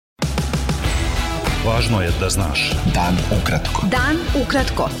Važno je da znaš. Dan ukratko. Dan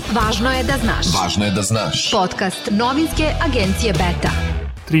ukratko. Važno je da znaš. Važno je da znaš. Podcast novinske agencije Beta.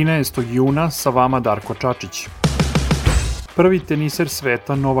 13. juna sa vama Darko Čačić. Prvi teniser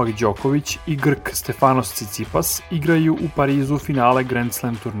sveta Novak Đoković i Grk Stefanos Tsitsipas igraju u Parizu finale Grand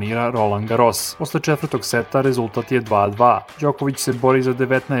Slam turnira Roland Garros. Posle četvrtog seta rezultat je 2-2. Đoković se bori za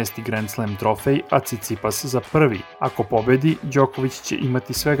 19. Grand Slam trofej, a Tsitsipas za prvi. Ako pobedi, Đoković će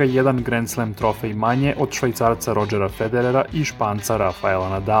imati svega jedan Grand Slam trofej manje od Švajcarca Rodgera Federera i Španca Rafaela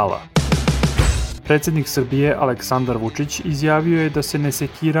Nadala. Predsjednik Srbije Aleksandar Vučić izjavio je da se ne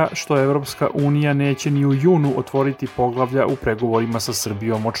sekira što Evropska unija neće ni u junu otvoriti poglavlja u pregovorima sa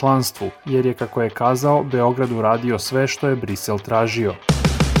Srbijom o članstvu, jer je, kako je kazao, Beograd uradio sve što je Brisel tražio.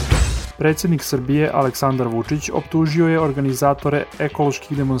 Predsjednik Srbije Aleksandar Vučić optužio je organizatore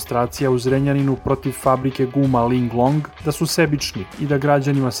ekoloških demonstracija u Zrenjaninu protiv fabrike guma Linglong da su sebični i da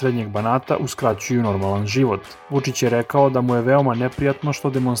građanima Srednjeg Banata uskraćuju normalan život. Vučić je rekao da mu je veoma neprijatno što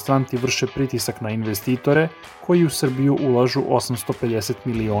demonstranti vrše pritisak na investitore koji u Srbiju ulažu 850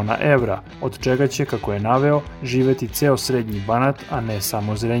 miliona evra, od čega će, kako je naveo, živeti ceo Srednji Banat, a ne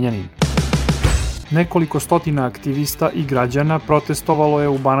samo Zrenjanin. Nekoliko stotina aktivista i građana protestovalo je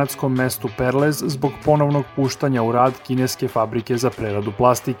u banatskom mestu Perlez zbog ponovnog puštanja u rad kineske fabrike za preradu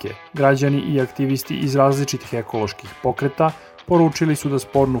plastike. Građani i aktivisti iz različitih ekoloških pokreta poručili su da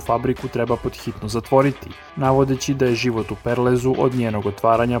spornu fabriku treba podhitno zatvoriti, navodeći da je život u Perlezu od njenog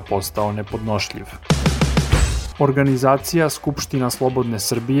otvaranja postao nepodnošljiv. Organizacija Skupština Slobodne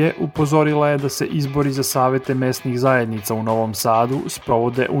Srbije upozorila je da se izbori za savete mesnih zajednica u Novom Sadu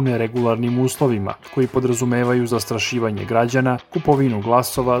sprovode u neregularnim uslovima, koji podrazumevaju zastrašivanje građana, kupovinu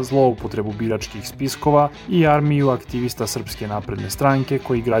glasova, zloupotrebu biračkih spiskova i armiju aktivista Srpske napredne stranke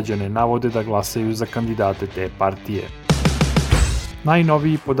koji građane navode da glasaju za kandidate te partije.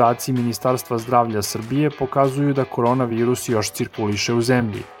 Najnoviji podaci Ministarstva zdravlja Srbije pokazuju da koronavirus još cirkuliše u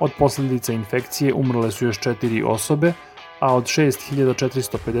zemlji. Od posljedica infekcije umrle su još 4 osobe, a od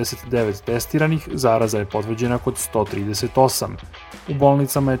 6459 testiranih zaraza je potvrđena kod 138. U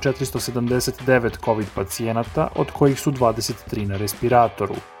bolnicama je 479 COVID pacijenata, od kojih su 23 na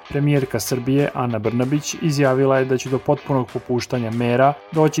respiratoru. Premijerka Srbije Ana Brnabić izjavila je da će do potpunog popuštanja mera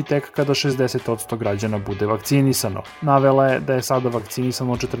doći tek kada 60% građana bude vakcinisano. Navela je da je sada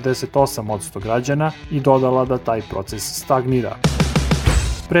vakcinisano 48% građana i dodala da taj proces stagnira.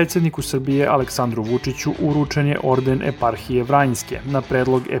 Predsjedniku Srbije Aleksandru Vučiću uručen je orden eparhije Vranjske na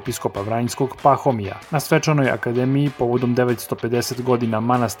predlog episkopa Vranjskog Pahomija. Na svečanoj akademiji povodom 950 godina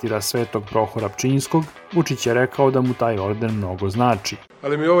manastira Svetog Prohora Pčinjskog, Vučić je rekao da mu taj orden mnogo znači.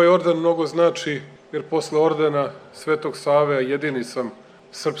 Ali mi ovaj orden mnogo znači jer posle ordena Svetog Save jedini sam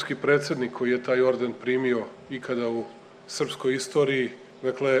srpski predsjednik koji je taj orden primio ikada u srpskoj istoriji.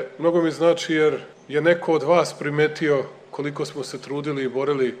 Dakle, mnogo mi znači jer je neko od vas primetio koliko smo se trudili i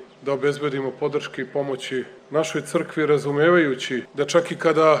borili da obezbedimo podrške i pomoći našoj crkvi, razumevajući da čak i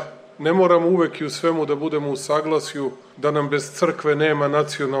kada ne moramo uvek i u svemu da budemo u saglasju, da nam bez crkve nema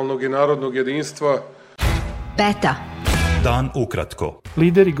nacionalnog i narodnog jedinstva. Beta. Dan ukratko.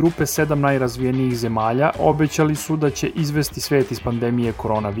 Lideri grupe 7 najrazvijenijih zemalja obećali su da će izvesti svet iz pandemije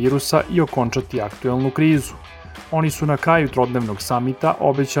koronavirusa i okončati aktuelnu krizu. Oni su na kraju trodnevnog samita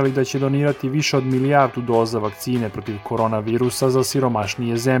obećali da će donirati više od 1 milijardu doza vakcine protiv koronavirusa za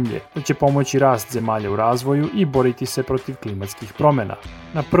siromašnije zemlje, da će pomoći rast zemalja u razvoju i boriti se protiv klimatskih promjena.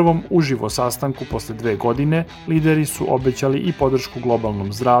 Na prvom uživo sastanku posle 2 godine lideri su obećali i podršku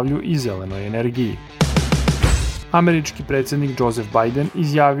globalnom zdravlju i zelenoj energiji. Američki predsjednik Joseph Biden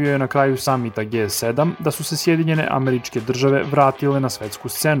izjavio je na kraju samita G7 da su se Sjedinjene Američke Države vratile na svetsku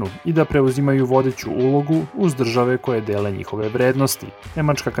scenu i da preuzimaju vodeću ulogu uz države koje dele njihove vrednosti.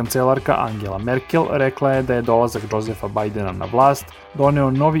 Nemačka kancelarka Angela Merkel rekla je da je dolazak Josepha Bidena na vlast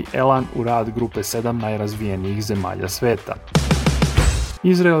doneo novi elan u rad grupe 7 najrazvijenijih zemalja sveta.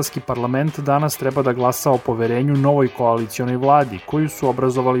 Izraelski parlament danas treba da glasa o poverenju novoj koalicionoj vladi koju su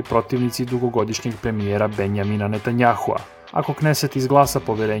obrazovali protivnici dugogodišnjeg premijera Benjamina Netanjahua. Ako Kneset izglasa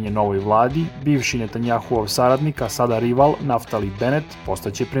poverenje novoj vladi, bivši Netanjahuov saradnik, a sada rival Naftali Bennett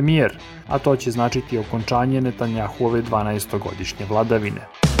postaće premijer, a to će značiti okončanje Netanjahuove 12-godišnje vladavine.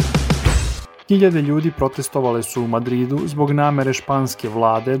 Hiljade ljudi protestovale su u Madridu zbog namere španske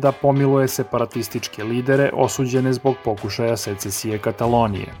vlade da pomiluje separatističke lidere osuđene zbog pokušaja secesije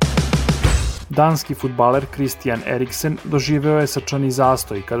Katalonije. Danski fudbaler Christian Eriksen doživeo je srčani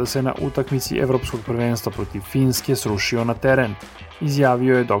zastoj kada se na utakmici Evropskog prvenstva protiv Finske srušio na teren,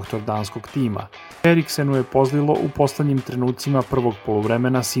 izjavio je doktor danskog tima. Eriksenu je pozlilo u poslednjim trenucima prvog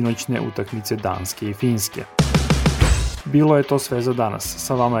poluvremena sinoćne utakmice Danske i Finske. Bilo je to sve za danas.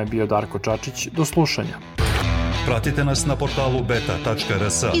 Sa vama je bio Darko Čačić. Do slušanja. Pratite nas na portalu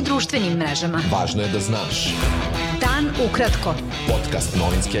beta.rs I društvenim mrežama. Važno je da znaš. Dan ukratko. Podcast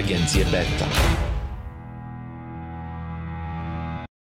novinske agencije Beta.